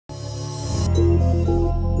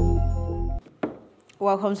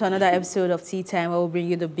Welcome to another episode of Tea Time, where we'll bring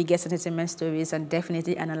you the biggest entertainment stories and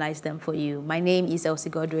definitely analyze them for you. My name is Elsie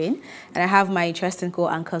Godwin, and I have my interesting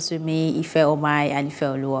co-anchors with me, Ife Omai and Ife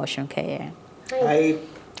Oluwa. Hi.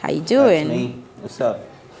 How you doing? That's me. What's up?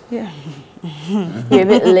 Yeah. You're a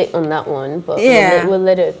bit late on that one, but yeah. we'll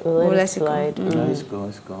let it slide. No, it's go.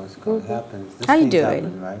 It happens. How you doing?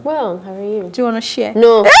 Happen, right? Well, how are you? Do you want to share?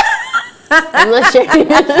 No. I'm not sharing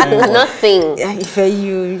nothing. Yeah, Ife,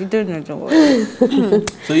 you don't know, don't worry.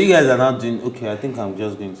 So you guys are not doing okay. I think I'm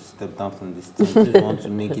just going to step down from this thing. I just want to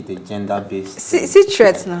make it a gender-based thing. See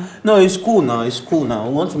threats now. No, it's cool now.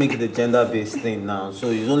 We want to make it a gender-based thing now.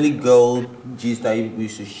 So it's only girl gist that you people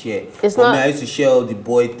used to share. It's For not. me, I used to share all the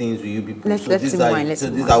boy things with you people. Let's this is how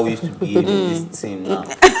we used to be in this team now.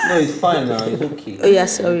 No, it's fine now. It's okay. Oh yeah,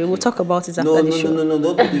 sorry. We'll talk about it after the show. No.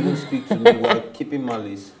 Don't even speak to me. We're keeping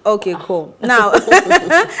malice. Okay, cool. Now,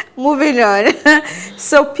 moving on.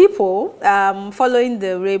 So people, following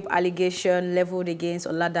the rape allegation leveled against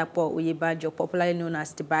Oladapo Oyebanjo, popularly known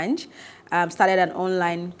as the Banj, started an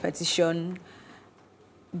online petition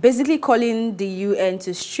basically calling the UN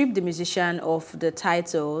to strip the musician of the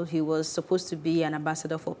title. He was supposed to be an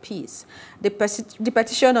ambassador for peace. The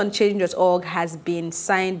petition on change.org has been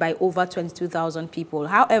signed by over 22,000 people.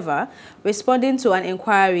 However, responding to an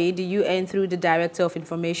inquiry, the UN, through the Director of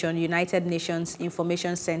Information, United Nations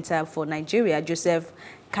Information Center for Nigeria, Joseph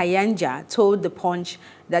Kayanja, told The Punch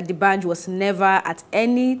that the Banj was never at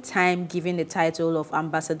any time given the title of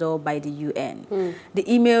ambassador by the UN. The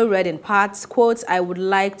email read in parts, quote, "I would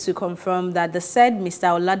like to confirm that the said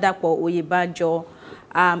Mr. Oladapo Oyebanjo,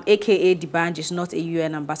 aka the Banj, is not a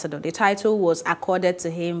UN ambassador. The title was accorded to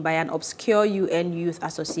him by an obscure UN youth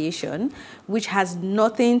association, which has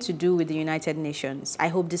nothing to do with the United Nations. I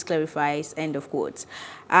hope this clarifies," end of quote.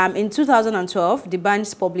 In 2012, the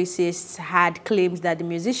Banj's publicist had claimed that the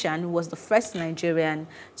musician was the first Nigerian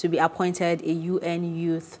to be appointed a UN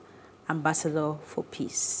youth ambassador for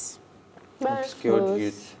peace. Obscure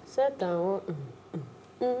youth. Sit down.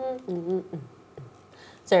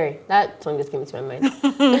 Sorry, that song just came to my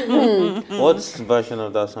mind. What version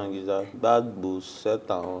of that song is that? Bad Boost, Set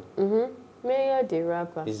Down. Mayor the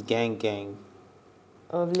rapper. It's Gang.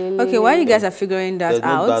 Of Lily. Okay, while you guys are figuring that There's no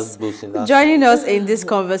out, Bad Boost in that joining song. us in this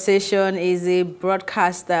conversation is a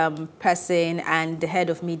broadcast person and the head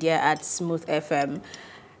of media at Smooth FM,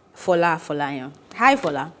 Fola Afolayan. Hi,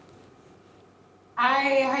 Fola.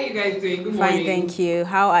 Hi, how you guys doing? Good morning. Fine, thank you.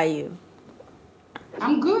 How are you?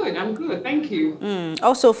 I'm good, thank you.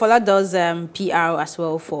 Also, Fola does PR as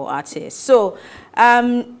well for artists. So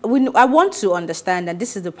I want to understand, and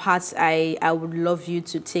this is the part I would love you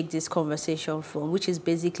to take this conversation from, which is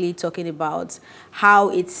basically talking about how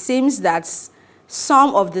it seems that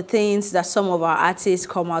some of the things that some of our artists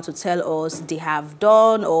come out to tell us they have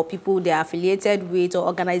done, or people they are affiliated with, or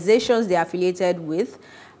organizations they are affiliated with,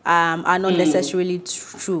 are not necessarily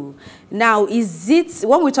true. Now, is it,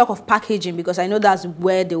 when we talk of packaging, because I know that's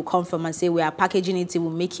where they will come from and say we are packaging it, it will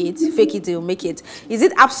make it, fake it, it will make it. Is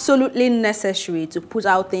it absolutely necessary to put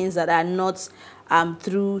out things that are not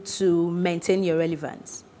true to maintain your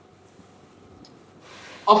relevance?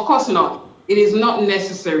 Of course not. It is not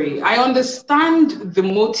necessary. I understand the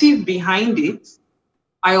motive behind it.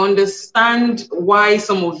 I understand why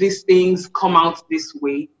some of these things come out this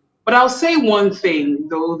way. But I'll say one thing,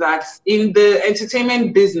 though, that in the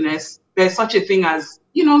entertainment business, there's such a thing as,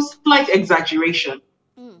 slight exaggeration.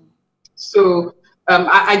 So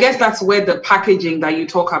I guess that's where the packaging that you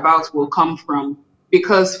talk about will come from.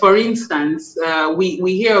 Because, for instance,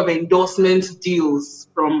 we hear of endorsement deals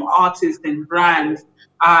from artists and brands,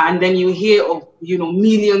 and then you hear of,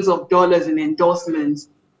 millions of dollars in endorsements.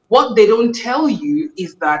 What they don't tell you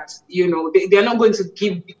is that, they're not going to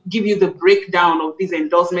give you the breakdown of these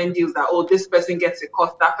endorsement deals that, oh, this person gets a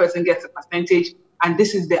cut, that person gets a percentage, and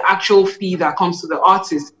this is the actual fee that comes to the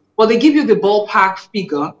artist. But they give you the ballpark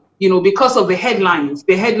figure, because of the headlines.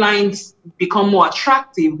 The headlines become more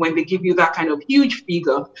attractive when they give you that kind of huge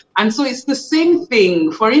figure. And so it's the same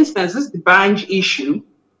thing. For instance, this Banj issue,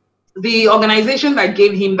 the organization that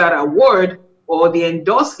gave him that award or the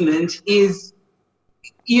endorsement is,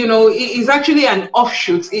 is actually an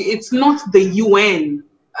offshoot. It's not the UN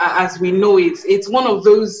as we know it. It's one of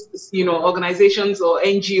those, organizations or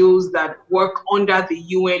NGOs that work under the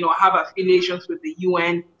UN or have affiliations with the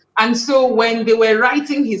UN. And so when they were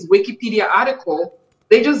writing his Wikipedia article,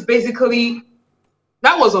 they just basically,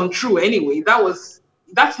 that was untrue anyway.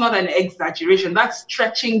 That's not an exaggeration. That's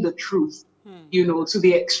stretching the truth, to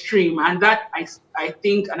the extreme. And that I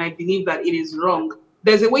think, and I believe that it is wrong.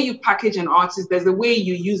 There's a way you package an artist. There's a way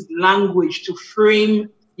you use language to frame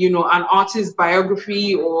an artist's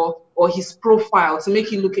biography or his profile to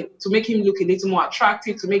make him look a little more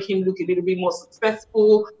attractive, to make him look a little bit more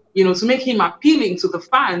successful, to make him appealing to the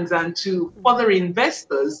fans and to other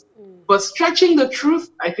investors. But stretching the truth,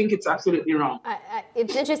 I think it's absolutely wrong.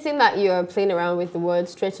 It's interesting that you're playing around with the word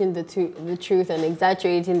stretching the truth and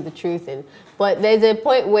exaggerating the truth. But there's a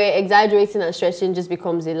point where exaggerating and stretching just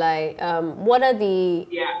becomes a lie. What are the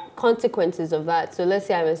consequences of that? So let's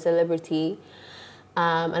say I'm a celebrity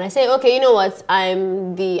and I say, okay, you know what?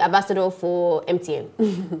 I'm the ambassador for MTN.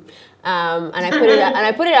 And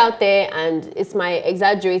I put it out there and it's my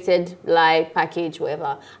exaggerated lie package,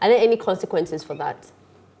 whatever. Are there any consequences for that?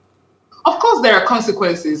 Of course, there are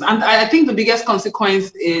consequences. And I think the biggest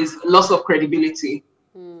consequence is loss of credibility.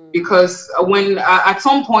 Because when at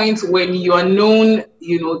some point when you are known,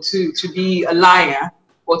 to be a liar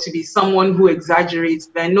or to be someone who exaggerates,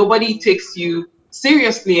 then nobody takes you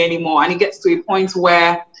seriously anymore. And it gets to a point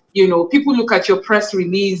where, people look at your press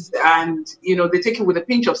release and, they take it with a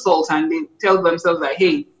pinch of salt and they tell themselves that,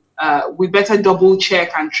 hey, we better double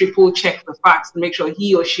check and triple check the facts to make sure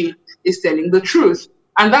he or she is telling the truth.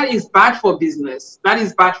 And that is bad for business. That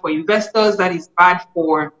is bad for investors. That is bad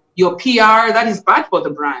for your PR. That is bad for the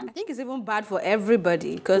brand. I think it's even bad for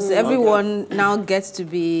everybody because everyone now gets to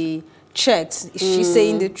be checked. Is she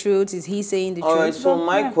saying the truth? Is he saying the truth? All right, so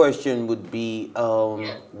my question would be,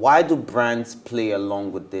 why do brands play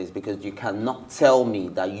along with this? Because you cannot tell me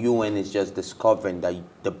that UN is just discovering that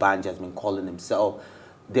the band has been calling himself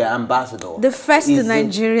the ambassador. The first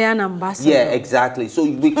Nigerian ambassador. Yeah, exactly. So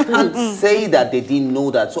we can't say that they didn't know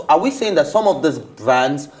that. So are we saying that some of these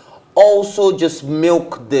brands also just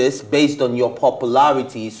milk this based on your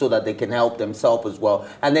popularity so that they can help themselves as well?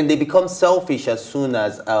 And then they become selfish as soon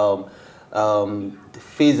as the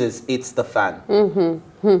phases hits the fan.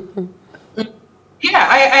 Yeah,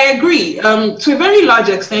 I agree. To a very large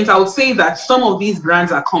extent, I would say that some of these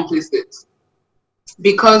brands are complicit.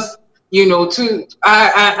 Because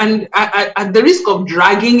and at the risk of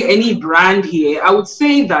dragging any brand here, I would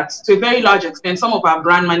say that to a very large extent, some of our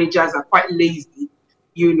brand managers are quite lazy,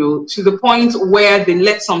 to the point where they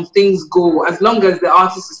let some things go. As long as the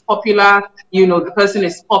artist is popular, the person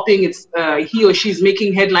is popping, it's he or she is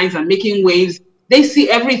making headlines and making waves, they see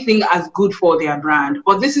everything as good for their brand.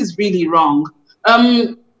 But this is really wrong.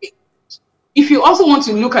 If you also want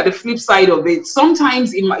to look at the flip side of it,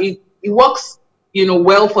 sometimes it works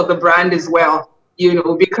well for the brand as well,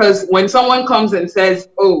 because when someone comes and says,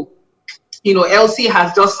 oh, LC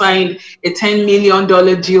has just signed a $10 million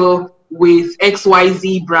deal with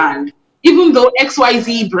XYZ brand, even though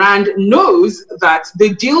XYZ brand knows that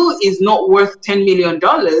the deal is not worth $10 million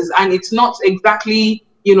and it's not exactly,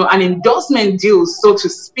 an endorsement deal, so to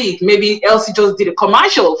speak. Maybe LC just did a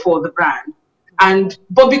commercial for the brand.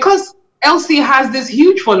 But because LC has this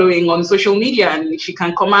huge following on social media and she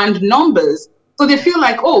can command numbers, so they feel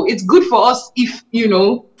like, oh, it's good for us if,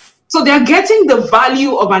 so they're getting the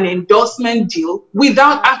value of an endorsement deal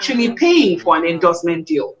without actually paying for an endorsement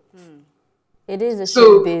deal. It is a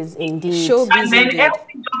showbiz indeed. Showbiz and then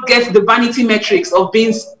everything just gets the vanity metrics of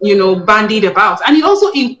being, bandied about. And it also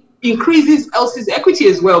increases LC's equity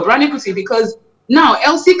as well, brand equity, because now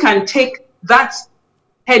LC can take that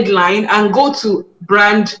headline and go to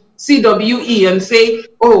brand CWE and say,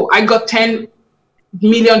 oh, I got $10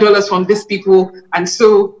 million from these people, and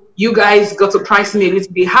so you guys got to price me a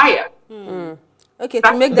little bit higher. Okay,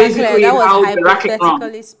 to make that clear, that was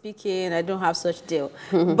hypothetically speaking. I don't have such deal.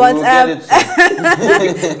 But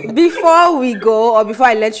before we go, or before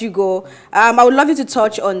I let you go, I would love you to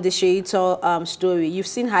touch on the Sheito story. You've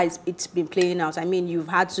seen how it's been playing out. I mean, you've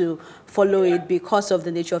had to follow it because of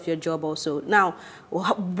the nature of your job also. Now,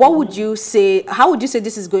 what would you say, how would you say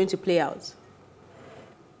this is going to play out?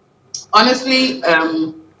 Honestly,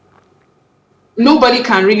 nobody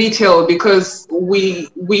can really tell, because we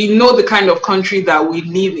know the kind of country that we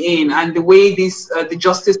live in and the way this the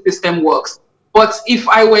justice system works. But if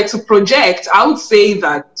I were to project, I would say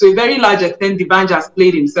that to a very large extent, D'banj has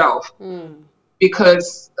played himself.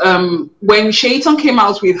 Because when Sheito came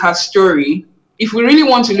out with her story, if we really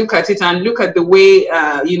want to look at it and look at the way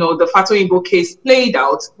the Fatou Igbo case played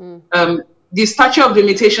out, the statute of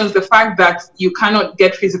limitations, the fact that you cannot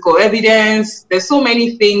get physical evidence, there's so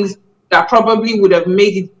many things that probably would have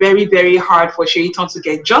made it very, very hard for Sheito to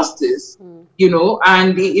get justice,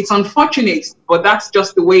 and it's unfortunate, but that's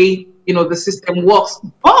just the way, the system works.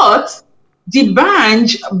 But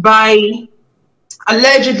D'banj, by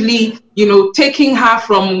allegedly, taking her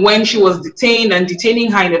from when she was detained and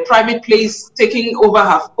detaining her in a private place, taking over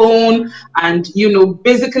her phone and,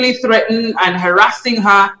 basically threatening and harassing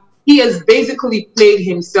her, he has basically played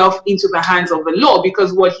himself into the hands of the law,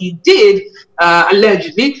 because what he did,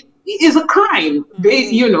 allegedly, is a crime,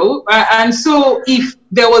 you know. And so if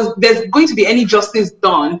there's going to be any justice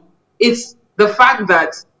done, it's the fact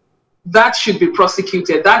that that should be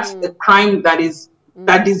prosecuted. That's a crime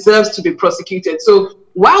that deserves to be prosecuted. So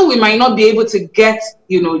while we might not be able to get,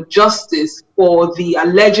 you know, justice for the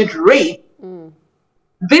alleged rape,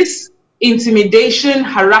 this intimidation,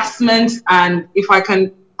 harassment, and if I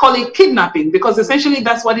can call it kidnapping, because essentially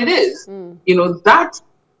that's what it is, you know, that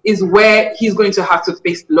is where he's going to have to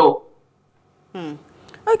face the law.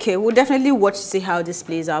 Okay, we'll definitely watch to see how this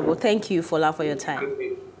plays out. But thank you, Fola, for your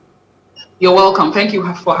time. You're welcome. Thank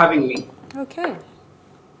you for having me. Okay.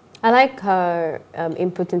 I like her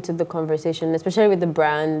input into the conversation, especially with the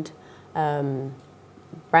brand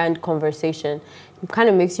conversation. It kind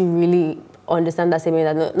of makes you really understand that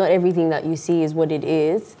statement that not everything that you see is what it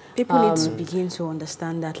is. People need to begin to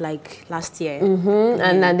understand that, like last year.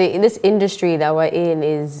 And that this industry that we're in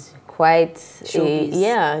is quite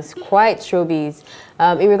showbiz. It's quite showbiz.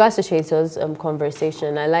 In regards to Sheto's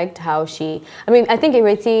conversation, I liked how I think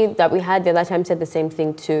Ireti that we had the other time said the same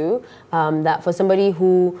thing too, that for somebody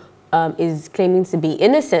who is claiming to be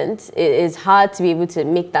innocent, it is hard to be able to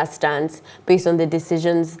make that stance based on the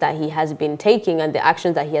decisions that he has been taking and the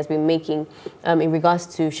actions that he has been making in regards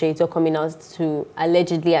to Sheto coming out to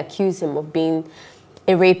allegedly accuse him of being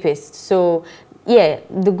a rapist. So yeah,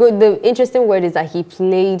 the interesting word is that he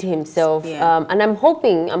played himself, and I'm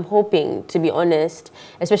hoping, to be honest,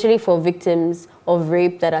 especially for victims of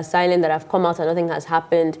rape that are silent, that have come out and nothing has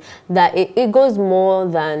happened, that it goes more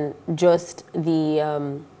than just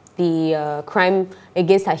the crime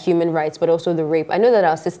against our human rights, but also the rape. I know that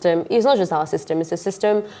our system, it's not just our system, it's a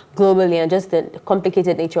system globally, and just the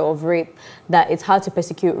complicated nature of rape, that it's hard to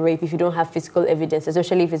prosecute rape if you don't have physical evidence,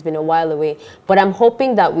 especially if it's been a while away. But I'm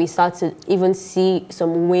hoping that we start to even see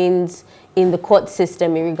some wins in the court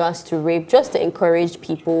system in regards to rape, just to encourage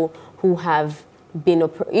people who have been,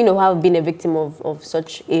 a victim of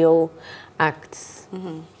such ill acts.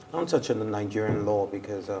 I'm touching the Nigerian law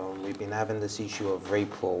because we've been having this issue of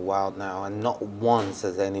rape for a while now, and not once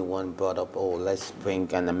has anyone brought up, oh, let's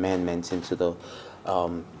bring an amendment into the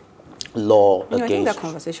law against... I think that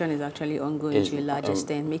conversation is actually ongoing to a large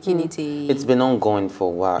extent, making it a... It's been ongoing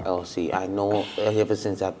for a while, Elsie. I know ever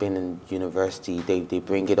since I've been in university, they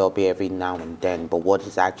bring it up every now and then, but what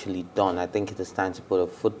is actually done, I think it is time to put a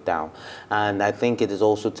foot down. And I think it is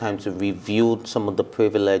also time to review some of the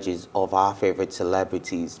privileges of our favorite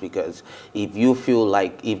celebrities, because if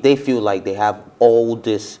they feel like they have all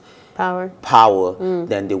this power,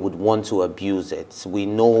 then they would want to abuse it. We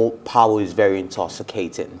know power is very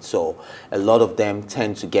intoxicating, so a lot of them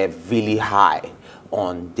tend to get really high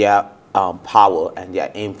on their power and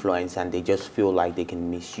their influence, and they just feel like they can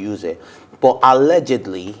misuse it. But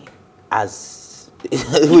allegedly,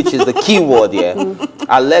 which is the key word here,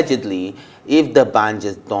 allegedly, if the band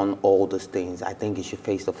has done all those things, I think it should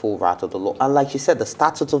face the full wrath of the law. And like you said, the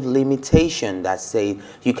statute of limitation that say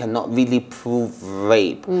you cannot really prove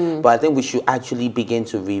rape. But I think we should actually begin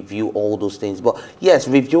to review all those things. But yes,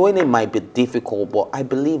 reviewing it might be difficult, but I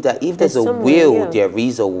believe that if there's a will, there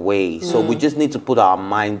is a way. So we just need to put our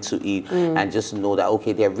mind to it and just know that,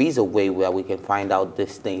 okay, there is a way where we can find out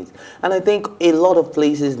these things. And I think a lot of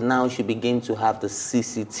places now should begin to have the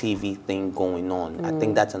CCTV thing going on. I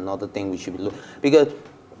think that's another thing we should be looking, because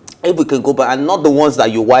if we can go back, and not the ones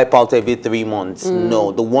that you wipe out every 3 months,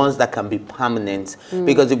 no, the ones that can be permanent.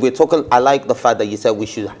 Because if we're talking, I like the fact that you said we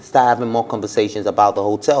should start having more conversations about the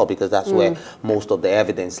hotel, because that's where most of the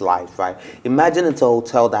evidence lies, right? Imagine it's a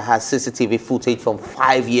hotel that has CCTV footage from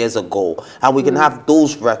 5 years ago, and we can have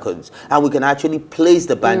those records, and we can actually place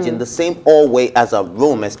the band in the same hallway as a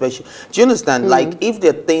room, especially. Do you understand? Like, if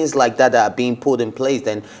there are things like that that are being put in place,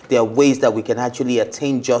 then there are ways that we can actually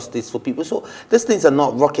attain justice for people. So these things are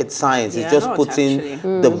not rocket science. It's just putting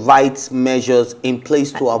the right measures in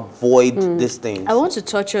place to avoid this thing. I want to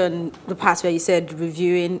touch on the part where you said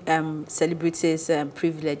reviewing celebrities'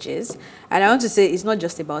 privileges. And I want to say it's not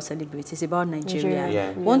just about celebrities, it's about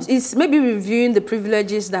Nigeria. It's maybe reviewing the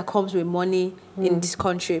privileges that comes with money in this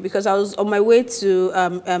country. Because I was on my way to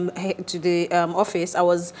the office, I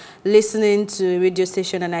was listening to a radio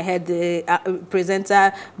station, and I heard the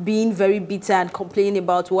presenter being very bitter and complaining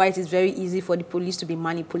about why it is very easy for the police to be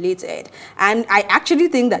manipulated manipulated. And I actually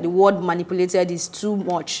think that the word manipulated is too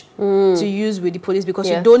much to use with the police, because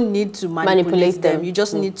you don't need to manipulate them. You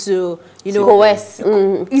just need to, you know, coerce.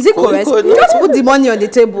 Is it coerce? You just put the money on the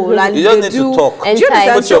table and you just need to talk.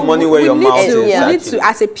 Put your money where your mouth is. We need to,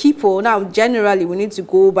 as a people, now generally, we need to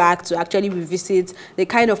go back to actually revisit the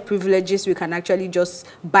kind of privileges we can actually just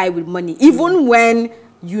buy with money, even when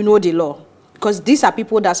you know the law. Because these are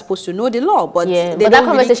people that are supposed to know the law, but they but that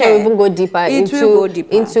conversation will even go deeper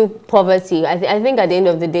into poverty. I think at the end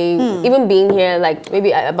of the day, even being here like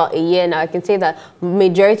maybe about a year now, I can say that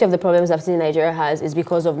majority of the problems I've seen Nigeria has is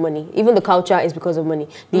because of money. Even the culture is because of money.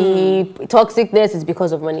 The toxicness is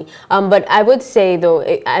because of money. But I would say though,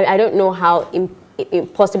 I don't know how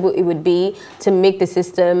impossible it would be to make the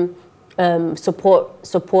system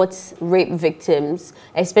supports rape victims,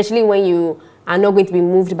 especially when you are not going to be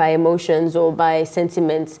moved by emotions or by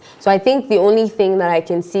sentiments. So I think the only thing that I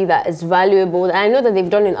can see that is valuable, and I know that they've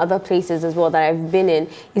done in other places as well that I've been in,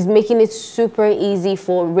 is making it super easy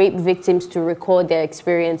for rape victims to record their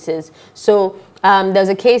experiences. So there's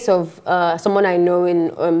a case of someone I know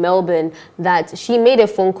in Melbourne that she made a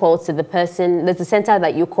phone call to the person. There's a center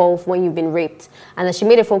that you call when you've been raped, and then she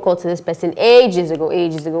made a phone call to this person ages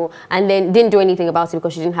ago, and then didn't do anything about it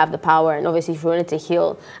because she didn't have the power, and obviously she wanted to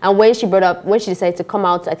heal. And when she decided to come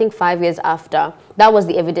out, I think 5 years after, that was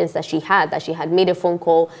the evidence that she had made a phone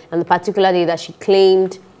call on the particular day that she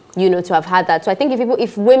claimed, you know, to have had that. So I think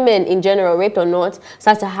if women in general, raped or not,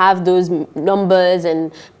 start to have those numbers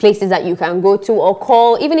and places that you can go to or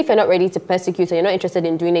call, even if you're not ready to persecute or you're not interested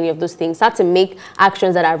in doing any of those things, start to make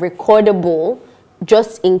actions that are recordable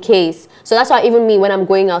just in case. So that's why even me, when I'm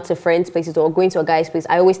going out to friends' places or going to a guy's place,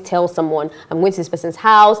 I always tell someone I'm going to this person's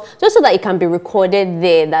house, just so that it can be recorded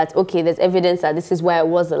there that, okay, there's evidence that this is where I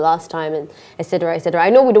was the last time, and etc., etc.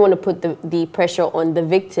 I know we don't want to put the pressure on the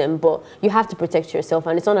victim, but you have to protect yourself,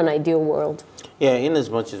 and it's not an ideal world. Yeah, in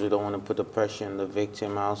as much as we don't want to put the pressure on the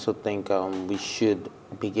victim, I also think we should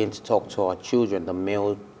begin to talk to our children, the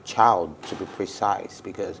male child to be precise,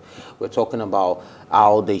 because we're talking about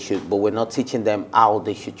how they should, but we're not teaching them how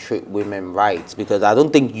they should treat women right, because I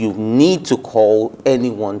don't think you need to call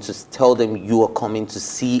anyone to tell them you are coming to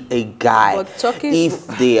see a guy if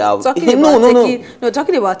they are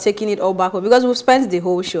talking about taking it all back, because we've spent the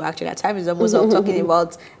whole show actually at times almost talking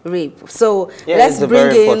about rape. So let's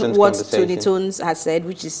bring in what Tony Tones has said,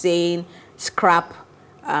 which is saying scrap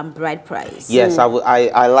bride price. Yes,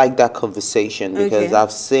 I like that conversation, because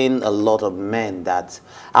I've seen a lot of men that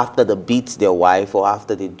after they beat their wife or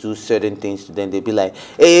after they do certain things to them, they be like,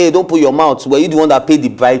 hey, don't put your mouth where you the one that paid the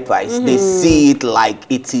bride price. They see it like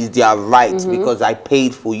it is their right because I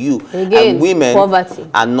paid for you. Again, and women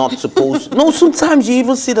are not supposed no, sometimes you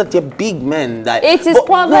even see that they're big men that it is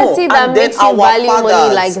poverty that makes you value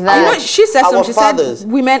money like that. You know, she said something, she said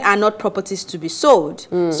women are not properties to be sold.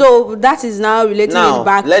 So that is now relating it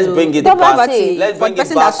back let's to bring it poverty. Let's bring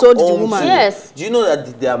person it back that sold the home. woman. Yes. Do you know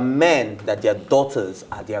that there are men that their daughters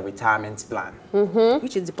are their retirement plan?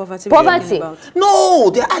 Which is the poverty. About. No,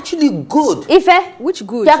 they're actually good. Which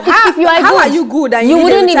good? If you are how good, are you good? And you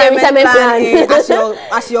wouldn't need a retirement plan as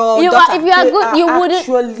your daughter. If you are good, you wouldn't.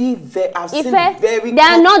 Actually, I've seen very. They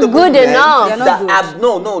are not good enough. They are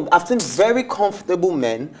not good. I've seen very comfortable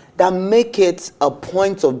men that make it a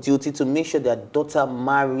point of duty to make sure their daughter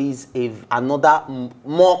marries another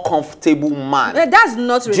more comfortable man. That's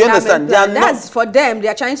not retirement. Do you understand? That's for them. They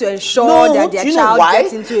are trying to ensure that their child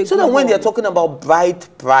gets into a so that when they're talking about bride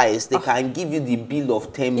price, they can give you the bill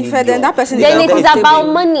of 10 million. Then that person then it is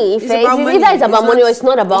about money. Either it's about money or it's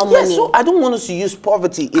not about money. So I don't want us to use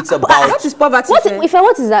poverty. It's about what is poverty?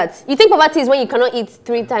 What is that? You think poverty is when you cannot eat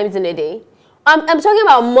 3 times in a day? I'm talking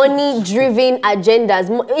about money-driven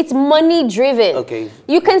agendas. It's money-driven. Okay.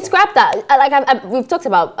 You can scrap that. We've talked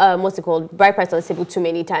about what's it called, bride price on the table too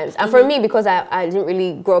many times. And for me, because I didn't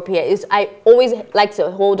really grow up here, I always like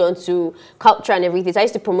to hold on to culture and everything. So I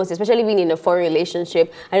used to promote it, especially being in a foreign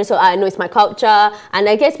relationship. I just thought, I know it's my culture. And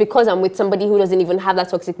I guess because I'm with somebody who doesn't even have that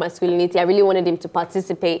toxic masculinity, I really wanted him to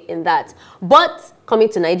participate in that. But coming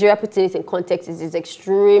to Nigeria, putting it in context, is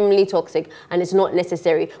extremely toxic and it's not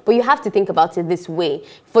necessary. But you have to think about it this way.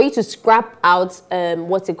 For you to scrap out,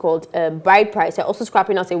 bride price, you're also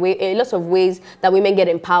scrapping out a lot of ways that women get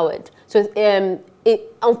empowered. So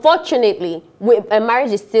unfortunately,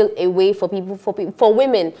 marriage is still a way for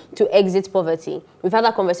women to exit poverty. We've had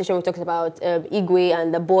that conversation, we talked about Igwe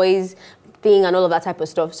and the boys thing and all of that type of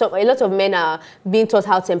stuff. So a lot of men are being taught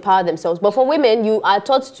how to empower themselves. But for women, you are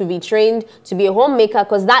taught to be trained to be a homemaker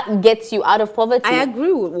because that gets you out of poverty. I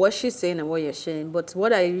agree with what she's saying and what you're saying, but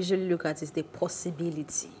what I usually look at is the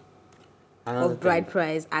possibility. of bride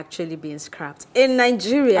price actually being scrapped in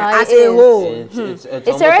Nigeria It as a is. whole. It's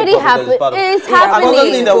already happening. It's happening.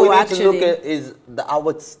 Another thing that we need to Actually. look at is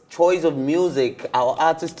our choice of music. Our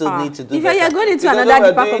artists still need to do If better. you're going into Because another we're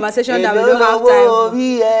deeper doing, conversation that we don't have time. $1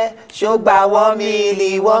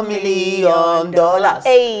 million.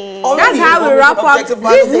 Hey. That's how we wrap up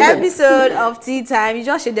Objectify this women. episode of Tea Time. You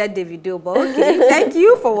just shaded the video, but okay. Thank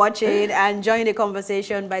you for watching and join the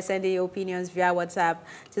conversation by sending your opinions via WhatsApp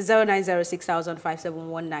to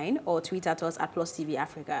 0906005719 or tweet at us at +TV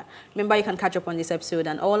Africa. Remember, you can catch up on this episode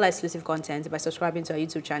and all our exclusive content by subscribing to our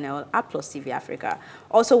YouTube channel at +TV Africa.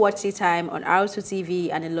 Also watch Tea Time on R2 TV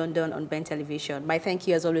and in London on Ben Television. My thank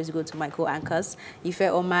you as always go to my co-anchors, Ife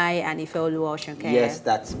Omai and Ife Oluwa Oshonkeye. Yes,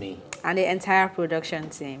 that's me. And the entire production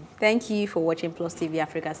team. Thank you for watching +TV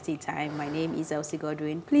Africa's Tea Time. My name is Elsie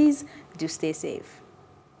Godwin. Please do stay safe.